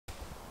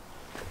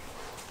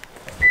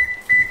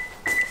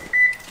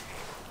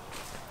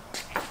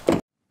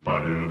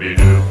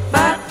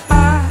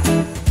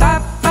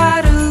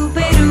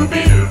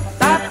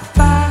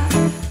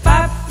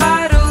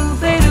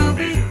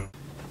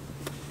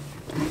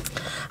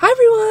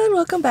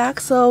welcome back.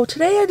 So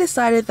today I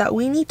decided that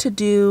we need to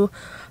do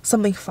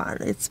something fun.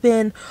 It's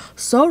been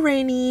so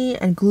rainy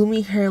and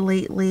gloomy here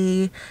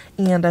lately,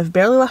 and I've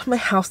barely left my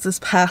house this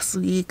past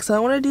week, so I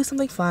want to do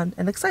something fun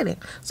and exciting.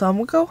 So I'm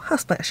gonna go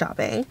houseplant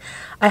shopping.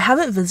 I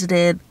haven't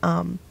visited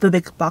the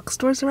big box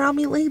stores around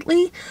me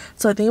lately,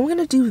 so I think I'm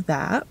gonna do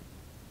that.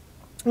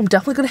 I'm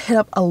definitely going to hit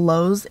up a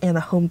Lowe's and a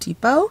Home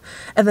Depot,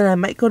 and then I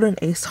might go to an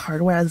Ace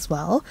Hardware as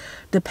well,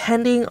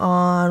 depending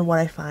on what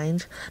I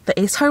find. The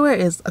Ace Hardware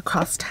is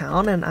across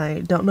town, and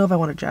I don't know if I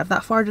want to drive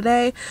that far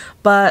today,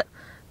 but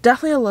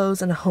definitely a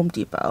Lowe's and a Home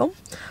Depot.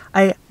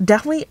 I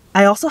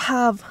also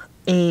have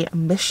a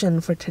mission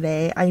for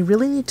today. I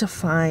really need to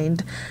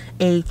find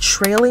a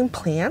trailing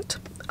plant.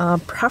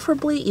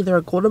 Preferably either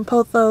a golden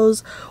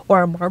pothos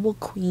or a marble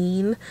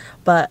queen,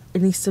 but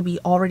it needs to be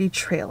already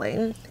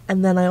trailing.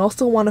 And then I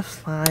also want to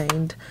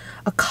find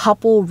a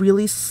couple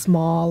really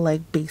small,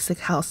 like basic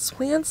house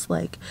plants,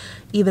 like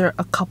either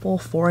a couple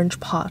 4-inch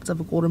pots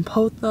of a golden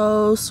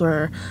pothos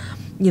or,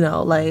 you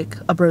know, like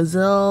a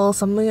Brazil,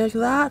 something like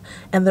that.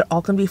 And they're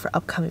all gonna be for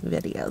upcoming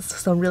videos,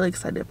 so I'm really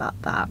excited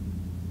about that.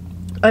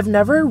 I've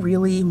never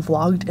really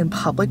vlogged in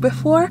public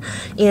before,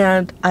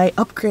 and I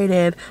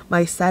upgraded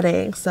my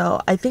settings, so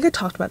I think I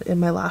talked about it in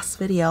my last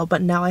video,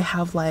 but now I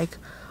have like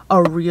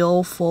a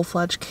real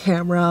full-fledged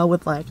camera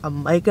with like a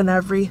mic and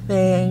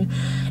everything,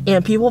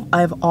 and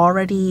I've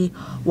already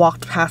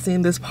walked past me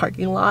in this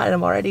parking lot and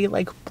I'm already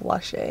like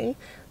blushing.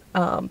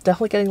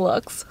 Definitely getting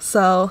looks,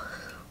 so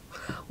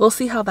we'll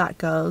see how that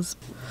goes.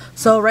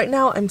 So right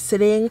now I'm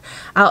sitting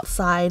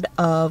outside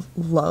of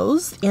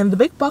Lowe's, and the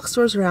big box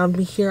stores around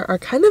me here are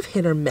kind of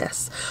hit or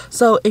miss.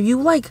 So if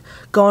you like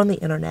go on the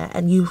internet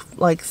and you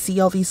like see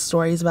all these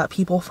stories about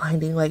people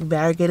finding like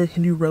variegated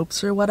Hindu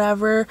ropes or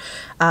whatever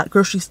at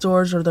grocery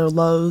stores or their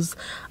Lowe's,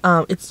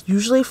 it's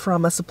usually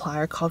from a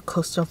supplier called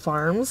Coastal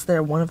Farms.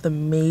 They're one of the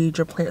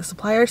major plant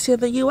suppliers here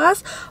in the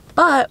US,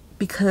 but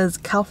because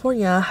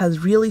California has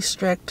really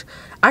strict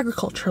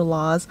agriculture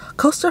laws,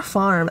 Coastal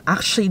Farm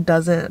actually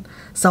doesn't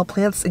sell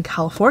plants in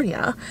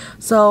California.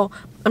 So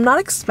I'm not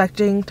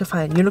expecting to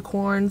find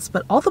unicorns,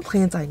 but all the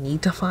plants I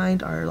need to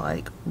find are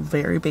like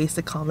very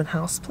basic common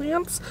house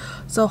plants.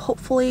 So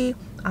hopefully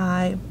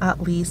I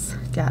at least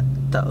get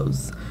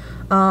those.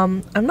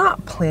 I'm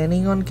not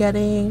planning on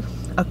getting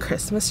a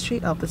Christmas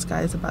tree. Oh, this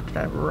guy is about to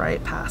drive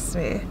right past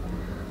me.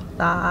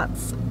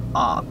 That's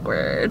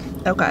awkward.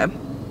 Okay.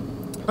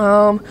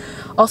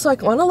 Also, I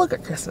want to look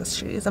at Christmas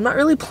trees. I'm not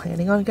really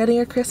planning on getting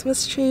a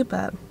Christmas tree,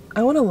 but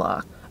I want to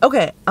look.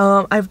 Okay,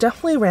 I've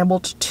definitely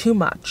rambled too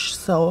much,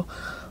 so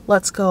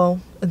let's go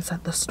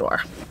inside the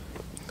store.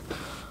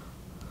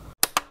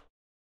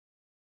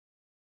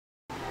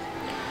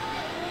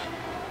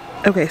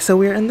 Okay, so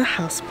we're in the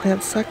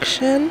houseplant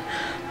section.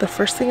 The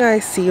first thing I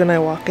see when I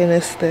walk in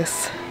is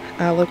this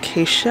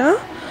alocasia,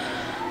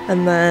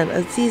 and then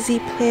a ZZ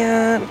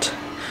plant.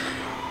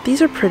 These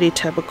are pretty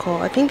typical.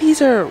 I think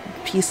these are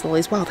peace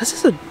lilies. Wow, this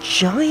is a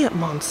giant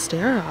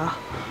monstera.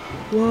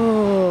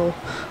 Whoa.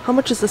 How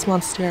much is this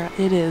monstera?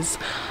 It is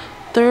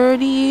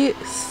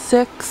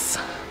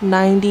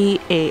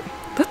 $36.98.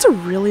 That's a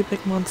really big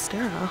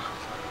monstera.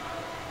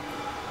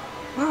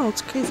 Wow,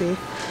 it's crazy.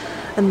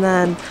 And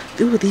then,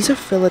 ooh, these are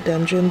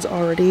philodendrons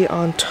already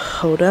on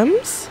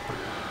totems.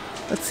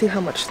 Let's see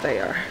how much they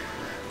are.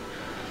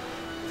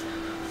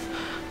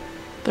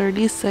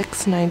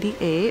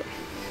 $36.98.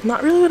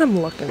 Not really what I'm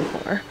looking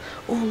for.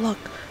 Oh look,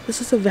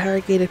 this is a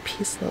variegated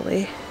peace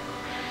lily.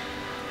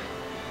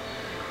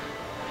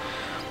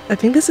 I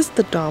think this is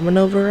the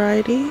domino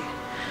variety.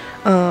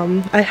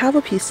 I have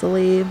a peace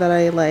lily that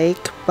I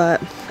like,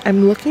 but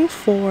I'm looking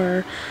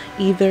for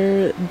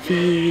either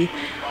the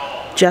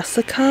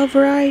Jessica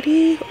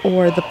variety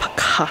or the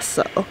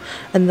Picasso.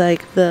 And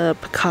like the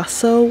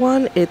Picasso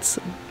one, it's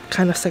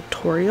kind of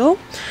sectorial,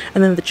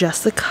 and then the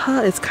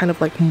Jessica is kind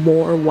of like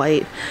more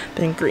white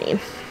than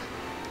green.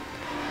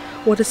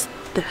 What is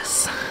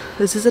this?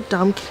 This is a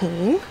dumb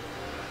cane.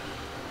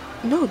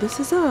 No, this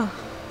is a...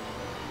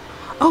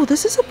 Oh,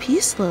 this is a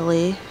peace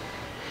lily.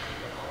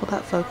 Will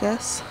that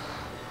focus?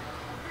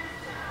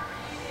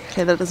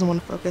 Okay, that doesn't want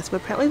to focus,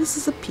 but apparently this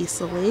is a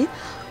peace lily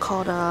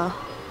called a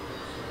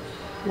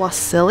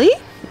Wasili.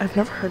 I've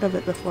never heard of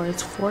it before.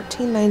 It's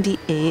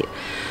 $14.98.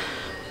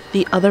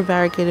 The other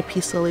variegated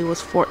peace lily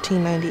was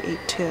 $14.98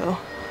 too.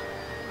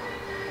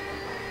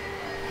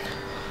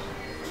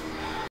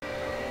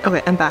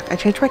 Okay, I'm back. I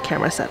changed my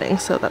camera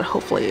settings so that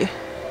hopefully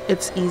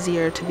it's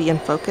easier to be in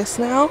focus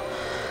now.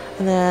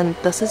 And then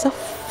this is a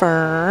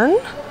fern.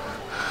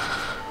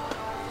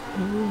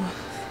 Ooh,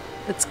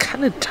 it's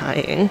kind of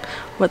dying,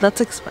 but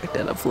that's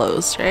expected of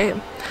Lowe's, right?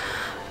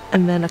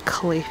 And then a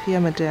Calathea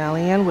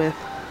medallion with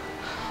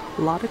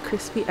a lot of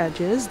crispy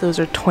edges. Those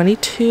are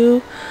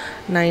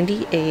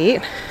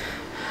 $22.98.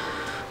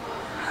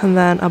 And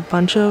then a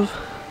bunch of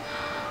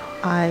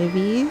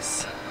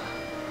ivies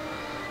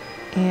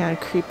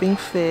and creeping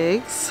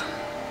figs.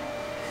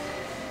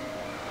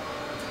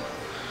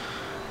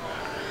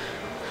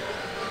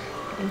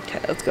 Okay,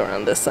 let's go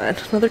around this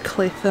side. Another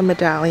Calathea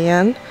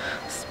medallion.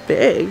 It's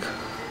big.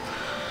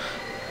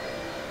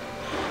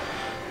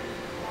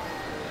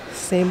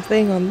 same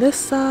thing on this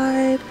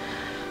side.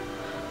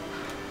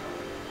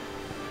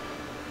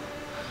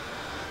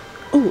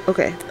 Oh,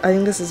 okay. I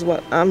think this is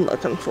what I'm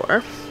looking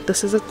for.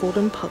 This is a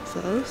golden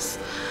pothos.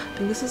 I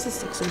think this is a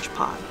 6-inch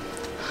pot.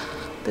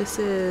 This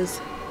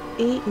is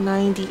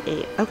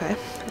 $8.98. Okay,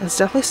 it's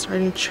definitely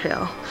starting to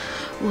trail.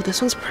 Oh,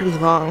 this one's pretty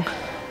long.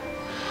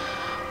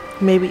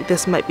 Maybe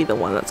this might be the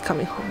one that's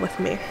coming home with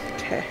me.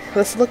 Okay,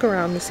 let's look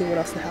around and see what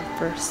else they have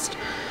first.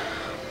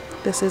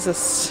 This is a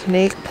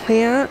snake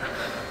plant.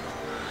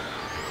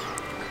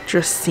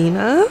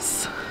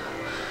 Dracaenas.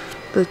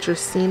 The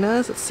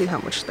Dracaenas, let's see how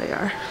much they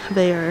are.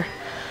 They are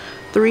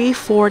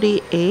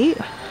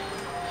 $3.48.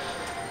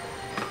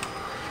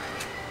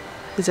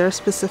 Is there a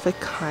specific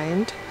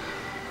kind?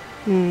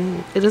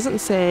 It doesn't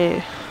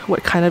say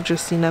what kind of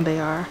Dracaena they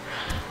are,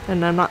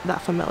 and I'm not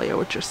that familiar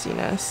with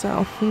Dracaenas,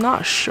 so I'm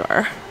not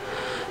sure.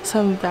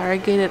 Some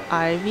variegated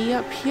ivy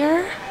up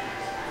here.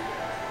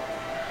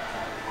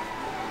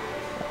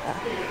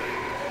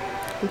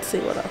 Let's see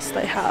what else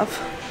they have.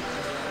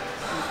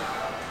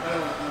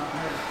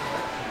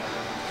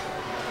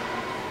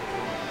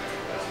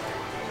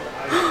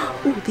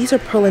 Ooh, these are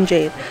Pearl and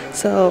Jade.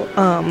 So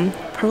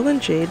Pearl and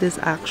Jade is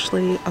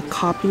actually a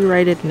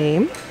copyrighted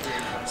name.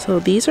 So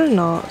these are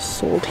not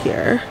sold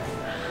here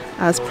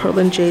as Pearl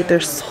and Jade. They're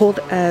sold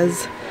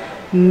as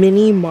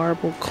mini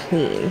marble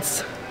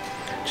queens,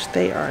 which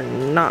they are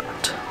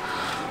not.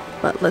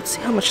 But let's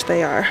see how much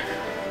they are.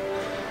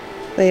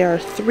 They are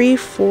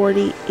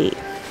 $3.48.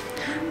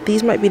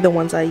 These might be the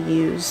ones I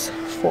use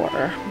for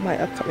my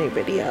upcoming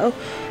video.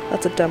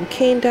 That's a dumb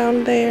cane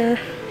down there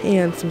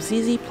and some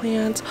ZZ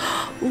plants.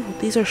 Ooh,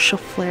 these are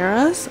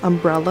Scheffleras,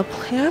 umbrella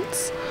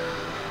plants.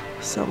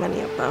 So many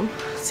of them.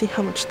 Let's see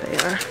how much they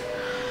are.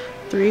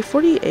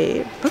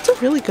 $3.48. That's a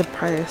really good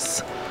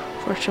price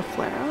for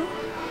Schefflera.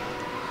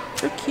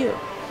 They're cute.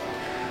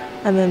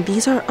 And then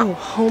these are,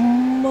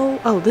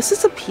 this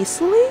is a peace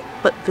lily,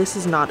 but this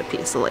is not a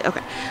peace lily.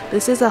 Okay,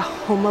 this is a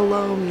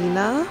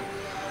Homalomina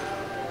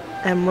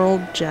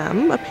emerald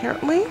gem,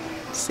 apparently.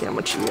 Let's see how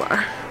much you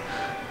are.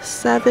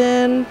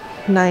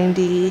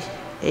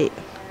 $7.98.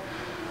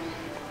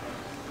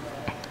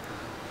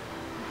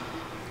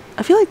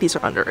 I feel like these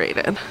are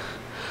underrated.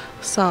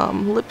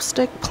 Some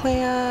lipstick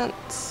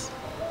plants.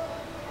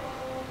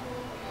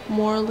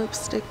 More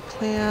lipstick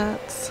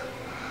plants.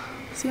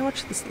 Let's see how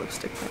much this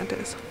lipstick plant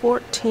is.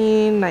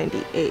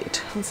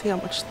 $14.98. Let's see how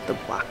much the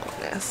black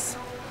one is.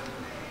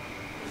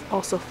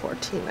 Also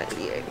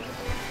 $14.98.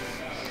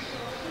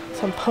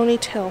 Some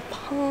ponytail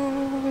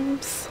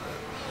palms.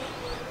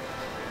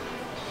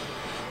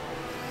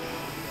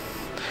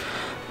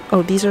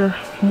 Oh, these are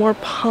more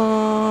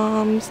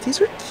palms. These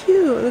are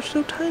cute. They're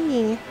so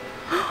tiny.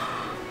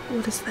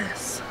 What is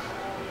this?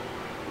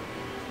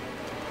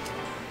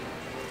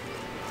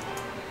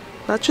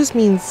 That just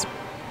means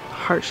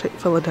heart-shaped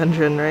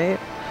philodendron, right?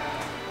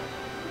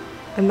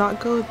 I'm not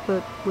good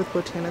with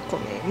botanical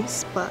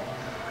names, but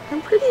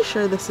I'm pretty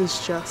sure this is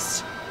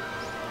just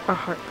a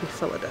heart-shaped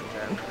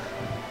philodendron.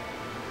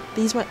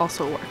 These might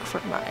also work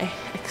for my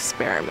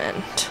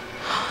experiment.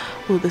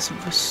 Oh, this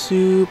is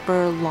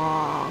super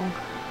long.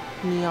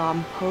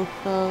 Neon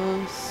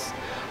pothos,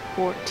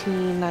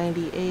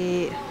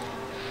 $14.98.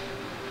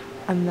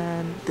 And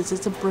then this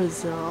is a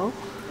Brazil.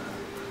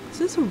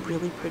 This is a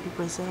really pretty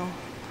Brazil.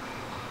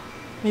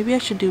 Maybe I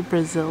should do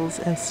Brazils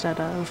instead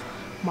of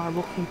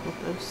marble queen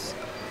pothos.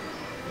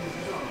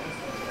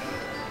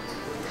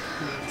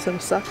 Some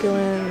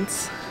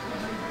succulents.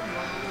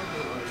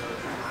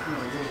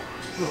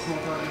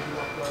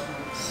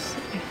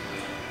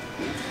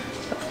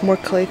 More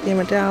calathea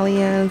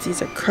medallions.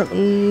 These are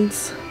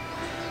crotons.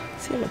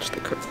 Let's see how much the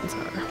crotons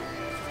are.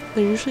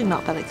 They're usually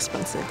not that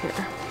expensive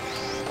here.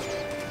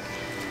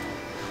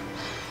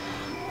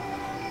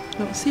 I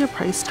don't see a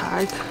price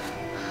tag.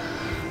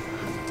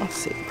 Let's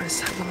see the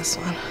price tag on this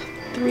one.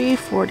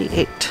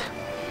 $3.48.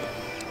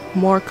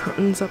 More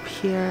crotons up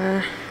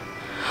here.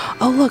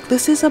 Oh look,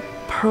 this is a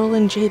Pearl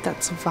and Jade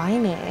that's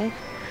vining.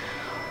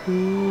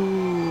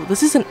 Ooh,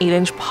 this is an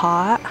 8-inch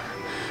pot.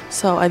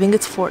 So I think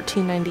it's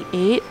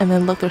 $14.98. And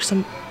then look, there's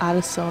some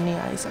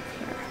Addisonias up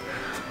here.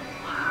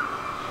 Wow.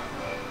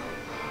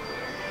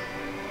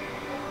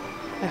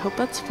 I hope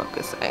that's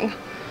focusing.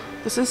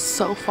 This is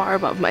so far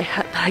above my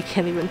head that I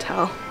can't even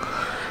tell.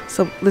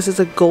 So this is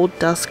a gold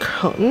dust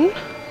croton.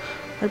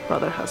 My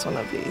brother has one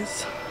of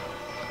these.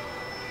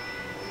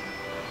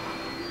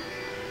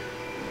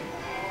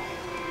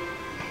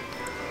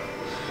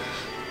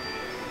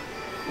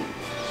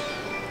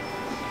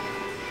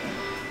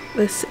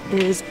 This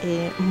is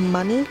a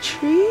money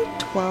tree,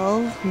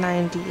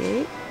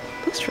 $12.98.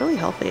 Looks really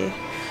healthy.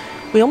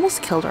 We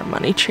almost killed our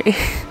money tree.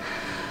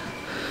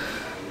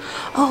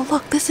 Oh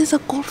look, this is a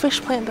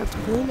goldfish plant that's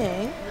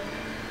blooming.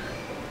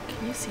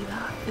 Can you see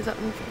that? Is that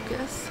in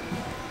focus?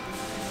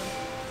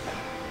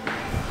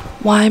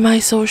 Why am I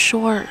so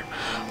short?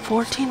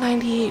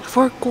 $14.98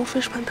 for a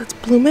goldfish plant that's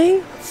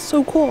blooming? That's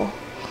so cool.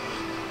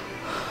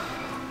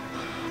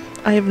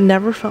 I have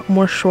never felt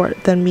more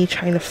short than me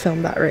trying to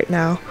film that right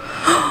now.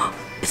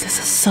 Is this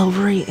a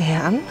silvery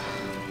Ann?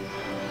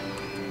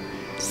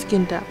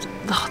 Scindapsus.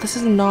 Oh, this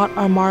is not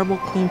a marble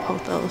queen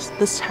pothos.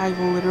 This tag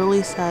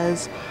literally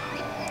says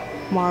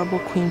marble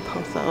queen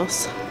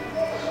pothos.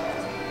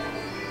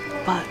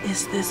 But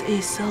is this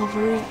a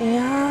silvery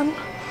Anne?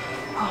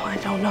 Oh, I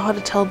don't know how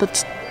to tell the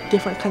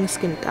different kind of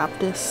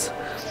Scindapsus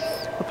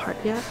apart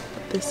yet.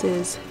 But this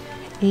is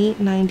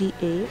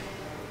 $8.98.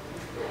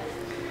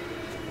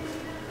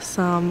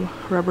 Some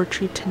rubber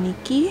tree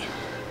taniki,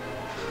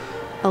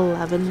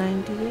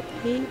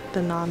 $11.98.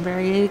 The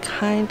non-variated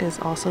kind is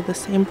also the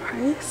same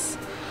price.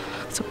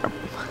 So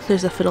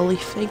there's a fiddle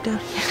leaf fig down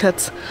here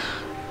that's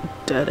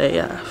dead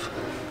AF.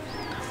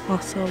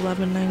 Also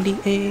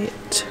 $11.98.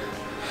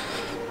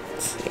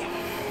 Let's see.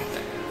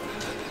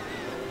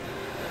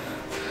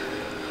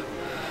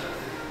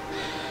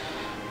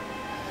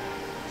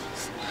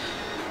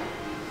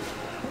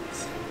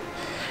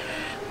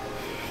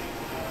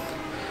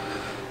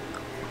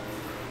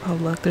 Oh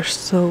look, there's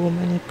so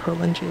many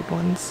pearl and jade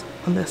ones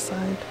on this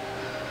side.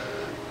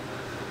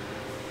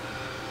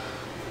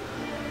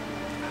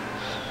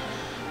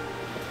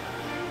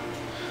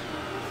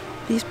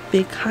 These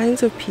big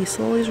kinds of peace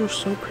lilies are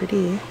so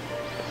pretty.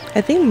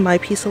 I think my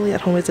peace lily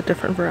at home is a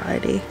different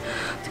variety.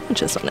 Let's see how much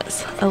this one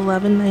is.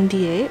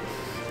 $11.98.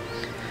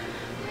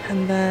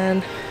 And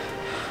then,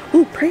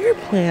 ooh, prayer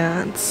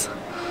plants.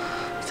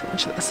 Let's see how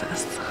much this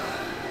is.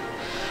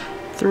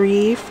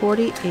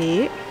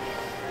 $3.48.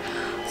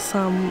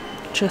 Some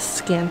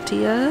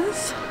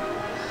Jascantias,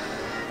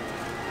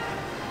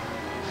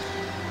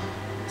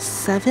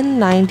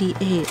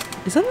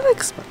 $7.98. Isn't that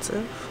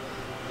expensive?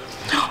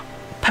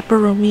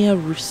 Peperomia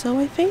russo,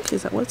 I think,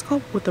 is that what it's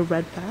called, with the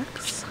red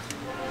backs?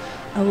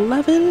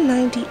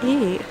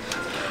 $11.98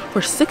 for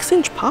a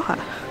 6-inch pot.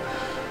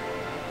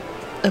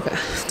 Okay,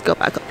 let's go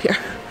back up here.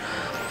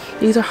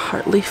 These are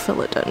heartleaf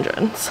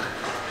philodendrons.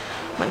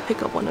 Might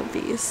pick up one of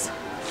these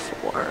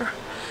for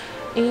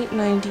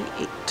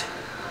 $8.98.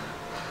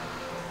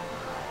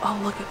 Oh,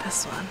 look at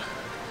this one.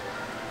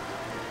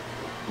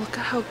 Look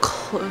at how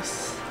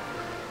close.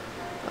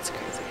 That's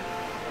crazy.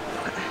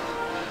 Okay.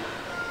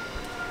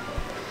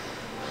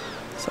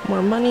 Some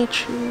more money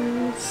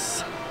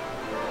trees.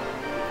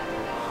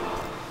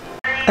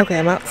 Okay,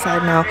 I'm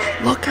outside now.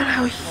 Look at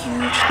how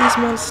huge these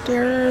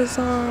monsteras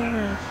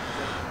are.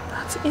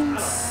 That's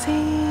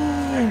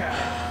insane.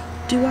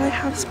 Do I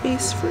have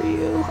space for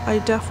you? I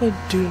definitely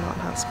do not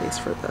have space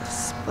for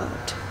this,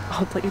 but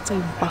oh, it's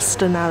like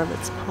busting out of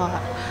its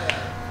pot.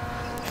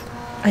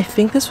 I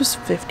think this was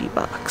 50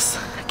 bucks.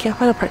 I can't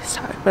find a price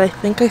tag, but I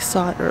think I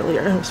saw it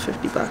earlier and it was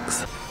 50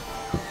 bucks.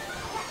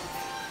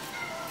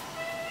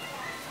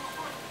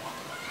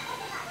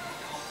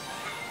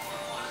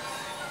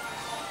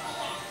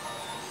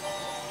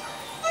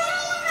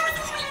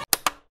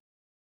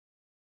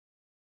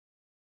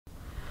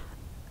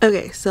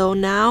 Okay, so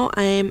now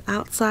I'm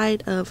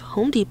outside of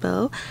Home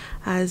Depot.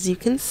 As you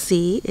can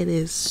see, it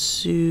is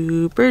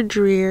super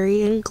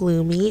dreary and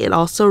gloomy. It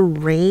also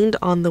rained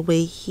on the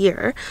way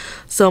here,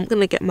 so I'm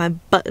gonna get my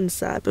button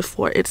set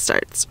before it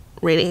starts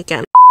raining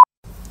again.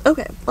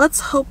 Okay, let's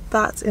hope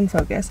that's in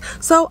focus.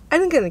 So I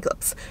didn't get any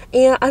clips,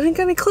 and I didn't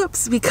get any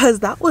clips because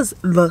that was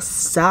the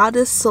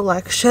saddest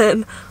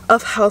selection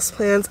of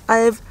houseplants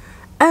I've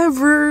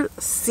ever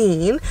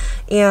seen,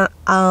 and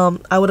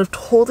I would have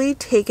totally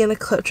taken a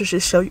clip to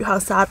just show you how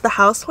sad the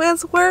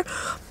houseplants were,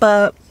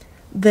 but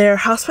their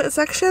houseplant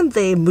section,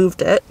 they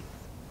moved it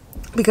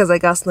because I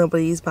guess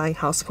nobody's buying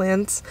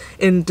houseplants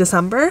in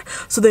December,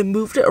 so they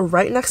moved it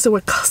right next to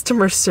where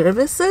customer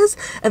service is,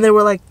 and there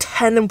were like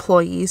 10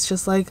 employees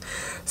just like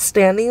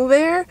standing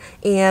there,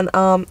 and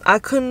I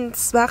couldn't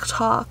smack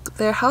talk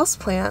their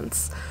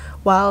houseplants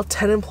while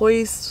 10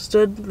 employees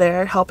stood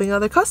there helping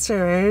other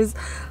customers.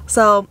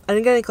 So I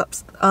didn't get any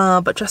clips,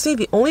 but trust me,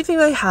 the only thing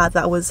I had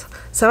that was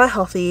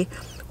semi-healthy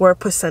were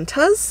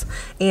placentas,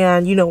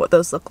 and you know what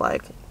those look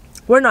like.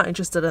 We're not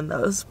interested in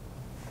those.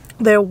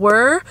 There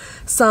were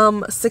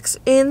some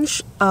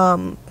 6-inch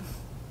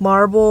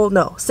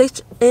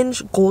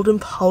 6-inch golden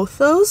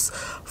pothos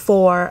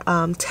for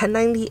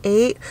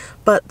 $10.98,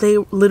 but they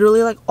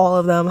literally, like, all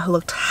of them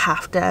looked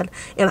half dead,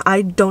 and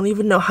I don't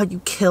even know how you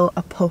kill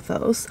a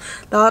pothos.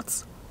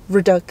 That's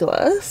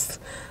ridiculous.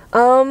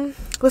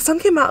 The sun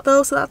came out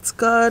though, so that's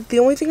good. The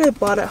only thing I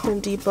bought at Home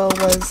Depot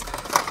was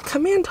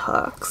command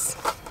hooks.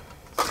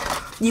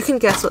 You can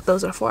guess what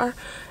those are for.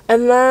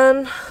 And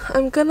then I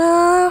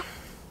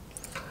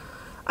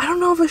don't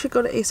know if I should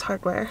go to Ace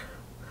Hardware.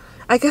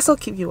 I guess I'll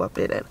keep you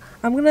updated.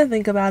 I'm gonna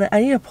think about it.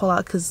 I need to pull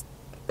out because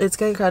it's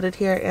getting crowded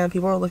here and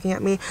people are looking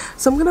at me.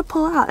 So I'm gonna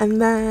pull out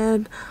and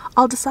then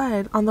I'll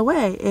decide on the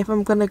way if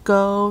I'm gonna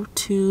go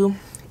to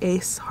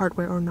Ace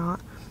Hardware or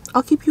not.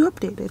 I'll keep you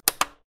updated.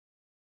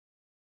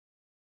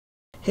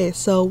 Okay,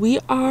 so we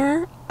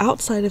are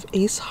outside of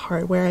Ace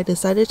Hardware. I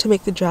decided to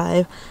make the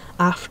drive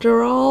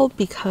after all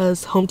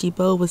because Home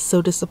Depot was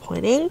so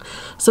disappointing.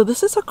 So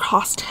this is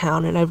across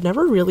town and I've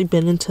never really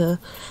been into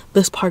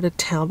this part of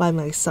town by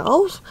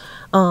myself.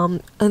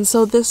 And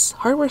so this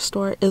hardware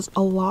store is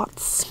a lot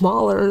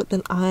smaller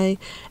than I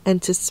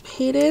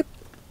anticipated.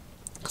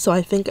 So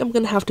I think I'm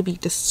gonna have to be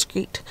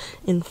discreet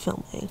in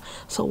filming.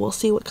 So we'll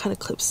see what kind of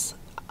clips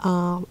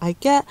I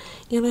get,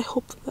 and I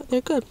hope that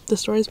they're good. The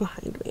story's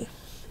behind me.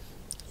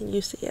 Can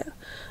you see it?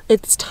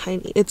 It's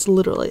tiny. It's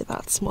literally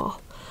that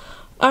small.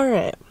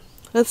 Alright,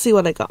 let's see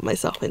what I got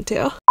myself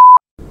into.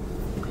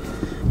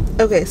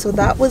 Okay, so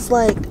that was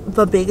like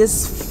the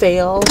biggest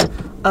fail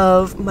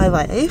of my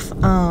life.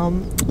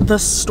 The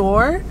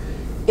store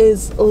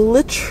is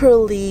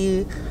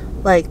literally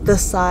like the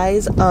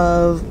size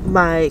of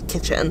my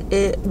kitchen.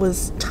 It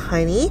was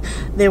tiny.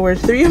 There were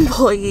 3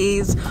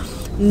 employees,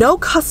 no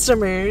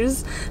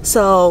customers,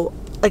 so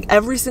like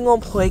every single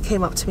employee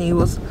came up to me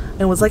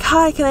and was like,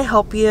 "Hi, can I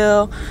help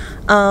you?"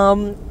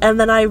 And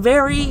then I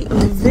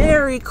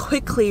very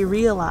quickly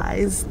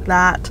realized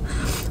that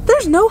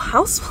there's no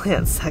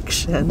houseplant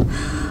section.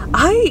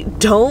 I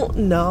don't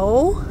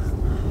know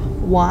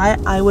why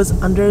I was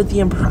under the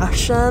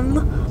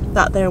impression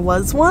that there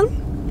was one,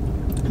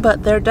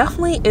 but there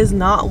definitely is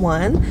not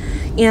one.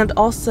 And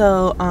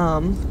also,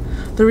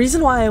 the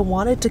reason why I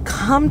wanted to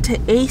come to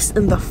Ace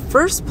in the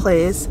first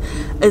place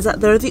is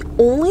that they're the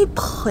only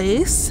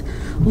place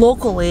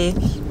locally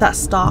that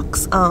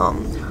stocks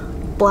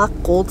black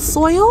gold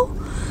soil,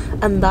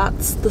 and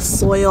that's the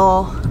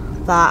soil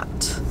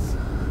that,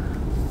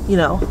 you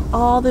know,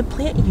 all the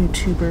plant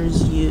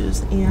YouTubers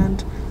use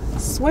and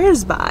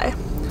swears by.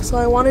 So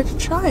I wanted to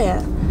try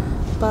it,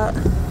 but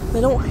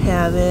they don't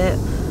have it.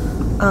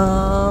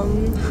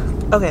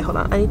 Okay, hold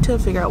on. I need to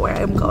figure out where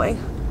I'm going.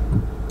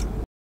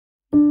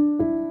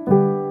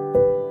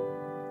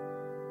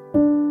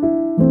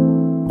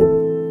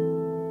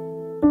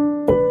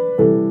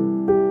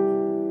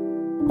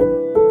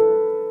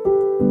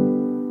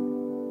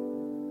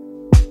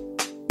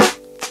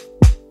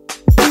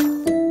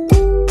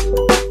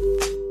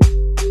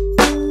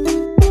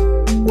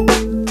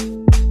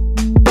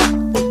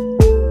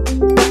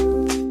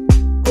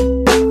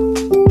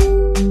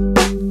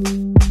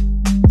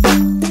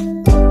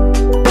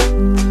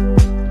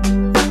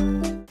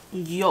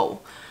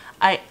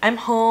 I'm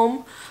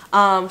home,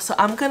 so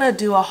I'm gonna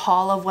do a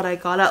haul of what I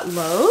got at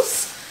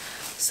Lowe's.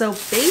 So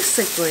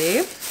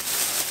basically,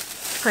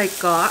 I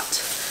got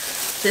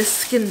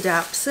this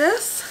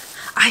Scindapsus.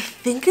 I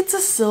think it's a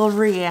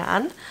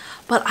Silverian,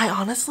 but I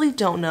honestly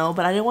don't know,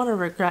 but I didn't want to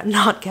regret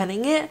not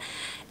getting it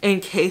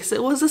in case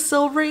it was a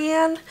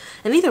Silverian.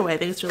 And either way, I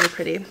think it's really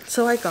pretty,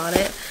 so I got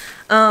it.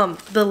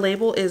 The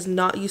label is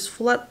not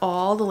useful at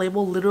all. The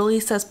label literally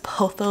says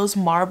Pothos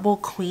Marble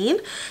Queen,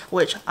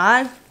 which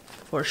I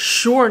for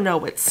sure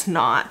no it's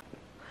not.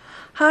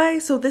 Hi,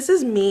 so this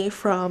is me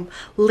from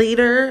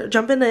later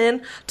jumping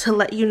in to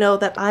let you know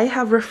that I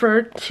have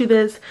referred to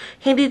this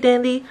handy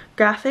dandy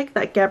graphic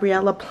that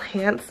Gabriella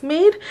Plants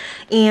made,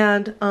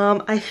 and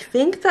I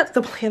think that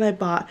the plant I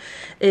bought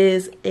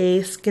is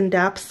a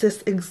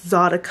Scindapsus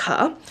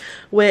exotica,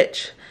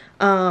 which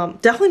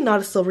definitely not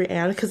a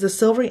Silverian, because the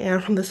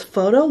Silverian from this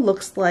photo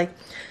looks like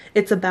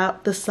it's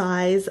about the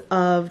size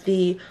of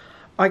the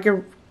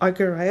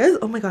Argyrias.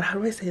 Oh my god, how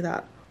do I say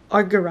that?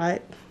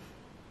 Argyrite.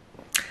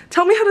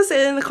 Tell me how to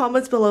say it in the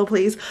comments below,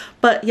 please.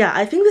 But yeah,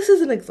 I think this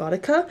is an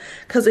exotica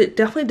because it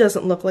definitely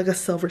doesn't look like a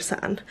silver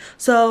sand.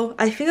 So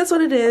I think that's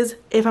what it is.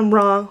 If I'm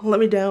wrong,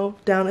 let me know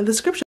down in the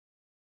description.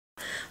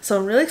 So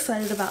I'm really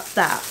excited about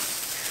that.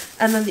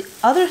 And then the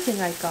other thing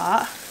I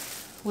got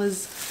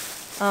was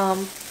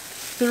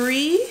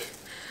 3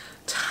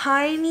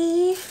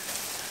 tiny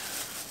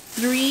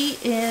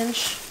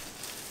 3-inch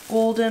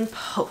golden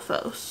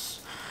pothos.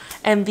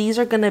 And these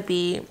are gonna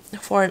be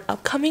for an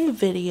upcoming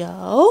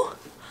video.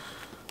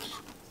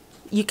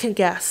 You can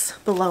guess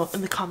below in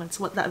the comments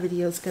what that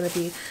video is gonna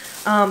be.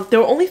 There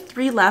were only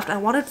 3 left. I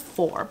wanted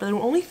 4, but there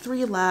were only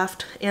 3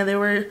 left, and they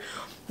were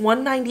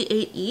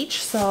 $1.98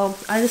 each. So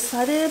I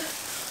decided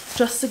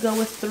just to go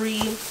with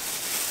 3.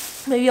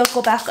 Maybe I'll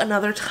go back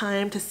another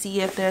time to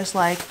see if there's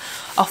like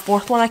a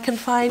 4th one I can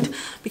find,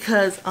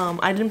 because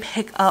I didn't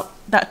pick up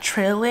that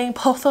trailing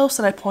pothos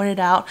that I pointed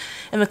out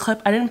in the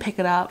clip. I didn't pick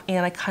it up,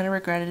 and I kind of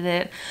regretted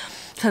it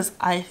because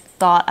I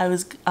thought I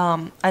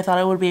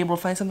would be able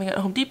to find something at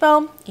Home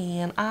Depot,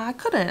 and I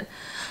couldn't.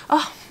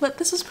 Oh, but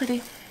this was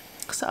pretty,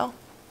 so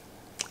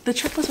the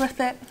trip was worth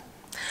it.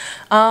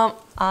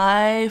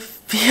 I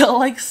feel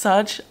like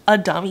such a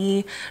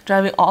dummy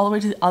driving all the way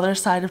to the other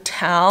side of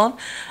town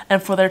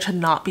and for there to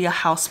not be a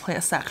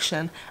houseplant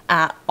section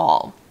at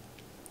all.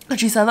 And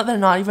she said that they're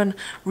not even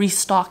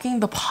restocking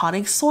the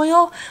potting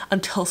soil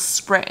until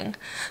spring.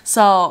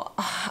 So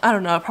I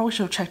don't know, I probably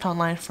should have checked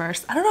online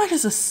first. I don't know, I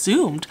just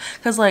assumed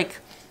because like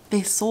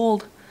they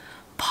sold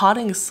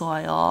potting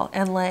soil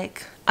and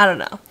like I don't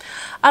know.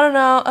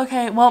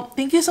 Okay, well,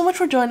 thank you so much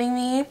for joining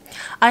me.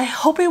 I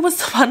hope it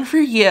was fun for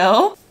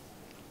you.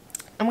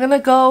 I'm gonna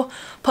go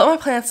put my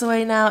plants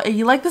away now. If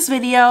you like this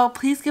video,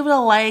 please give it a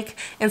like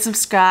and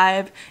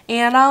subscribe,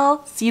 and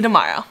I'll see you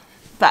tomorrow.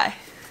 Bye.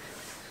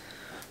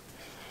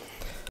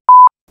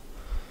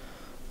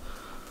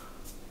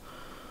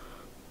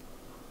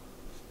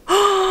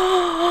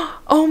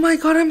 Oh my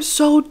god, I'm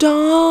so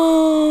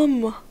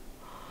dumb.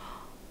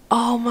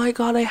 Oh my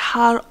god, I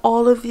had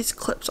all of these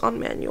clips on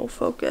manual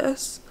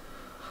focus.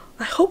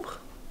 I hope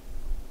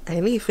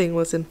anything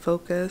was in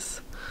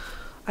focus.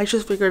 I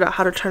just figured out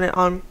how to turn it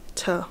on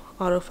to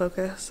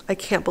autofocus. I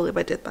can't believe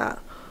I did that.